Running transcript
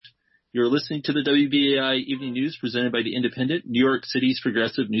You're listening to the WBAI Evening News presented by The Independent, New York City's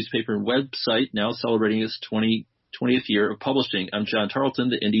progressive newspaper and website, now celebrating its 20th year of publishing. I'm John Tarleton,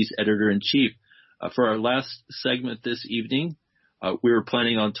 the Indy's editor-in-chief. For our last segment this evening, we were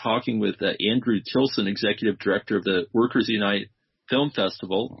planning on talking with Andrew Tilson, executive director of the Workers Unite Film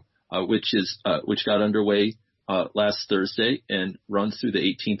Festival, which got underway last Thursday and runs through the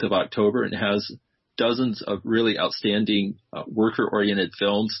 18th of October and has dozens of really outstanding worker-oriented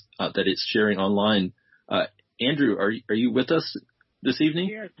films that it's sharing online. Andrew, are you with us this evening?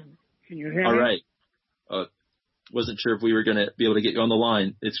 Yeah. Can you hear me? All right. Wasn't sure if we were going to be able to get you on the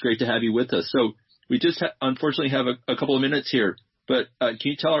line. It's great to have you with us. So we just unfortunately have a couple of minutes here, but can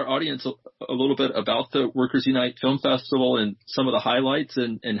you tell our audience a little bit about the Workers Unite Film Festival and some of the highlights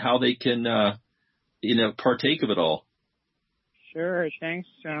and how they can partake of it all? Sure. Thanks,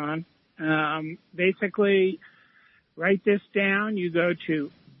 John. Basically, write this down. You go to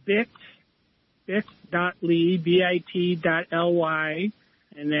bit.ly, bit.ly,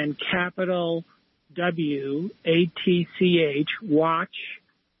 and then capital W, ATCH, watch,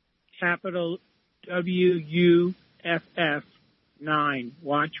 capital WUFF 9,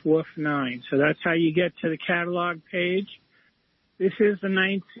 Watch Woof 9. So that's how you get to the catalog page. This is the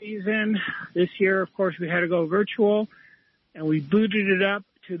 9th season. This year, of course, we had to go virtual, and we booted it up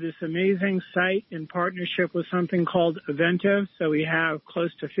to this amazing site in partnership with something called Eventive. So we have close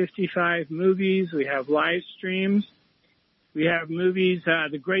to 55 movies. We have live streams. We have movies,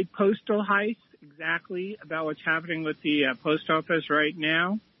 The Great Postal Heist, exactly about what's happening with the post office right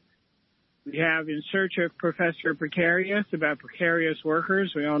now. We have In Search of Professor Precarious, about precarious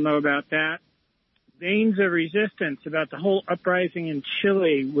workers. We all know about that. Veins of Resistance, about the whole uprising in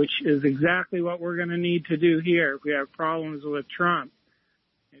Chile, which is exactly what we're going to need to do here if we have problems with Trump.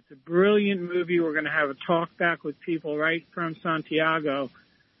 It's a brilliant movie. We're going to have a talk back with people right from Santiago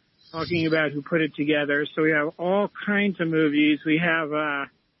talking about who put it together. So we have all kinds of movies. We have a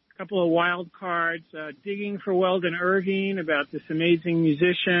couple of wild cards, Digging for Weldon Irving, about this amazing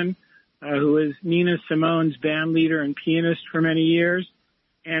musician who was Nina Simone's band leader and pianist for many years.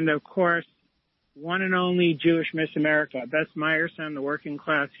 And, of course, one and only Jewish Miss America, Bess Meyerson, the working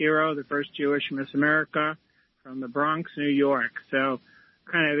class hero, the first Jewish Miss America from the Bronx, New York. So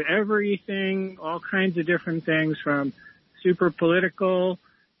kind of everything, all kinds of different things from super political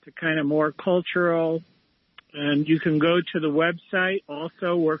to kind of more cultural. And you can go to the website,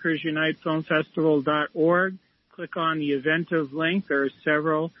 also workersunitefilmfestival.org. Click on the Eventive link. There are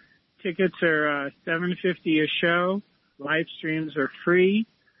several. Tickets are $7.50 a show. Live streams are free.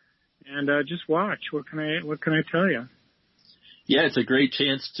 And just watch. What can I tell you? Yeah, it's a great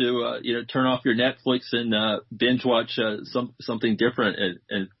chance to turn off your Netflix and binge watch something different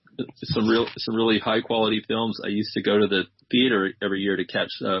and some really high quality films. I used to go to the theater every year to catch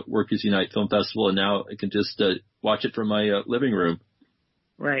Workers Unite Film Festival, and now I can just watch it from my living room.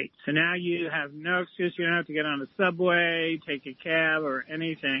 Right. So now you have no excuse. You don't have to get on the subway, take a cab, or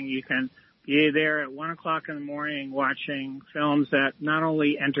anything. You can be there at 1 o'clock in the morning watching films that not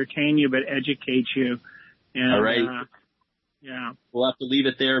only entertain you but educate you. And, all right. Yeah. We'll have to leave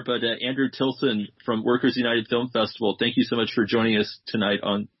it there, but Andrew Tilson from Workers United Film Festival, thank you so much for joining us tonight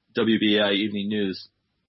on WBAI Evening News.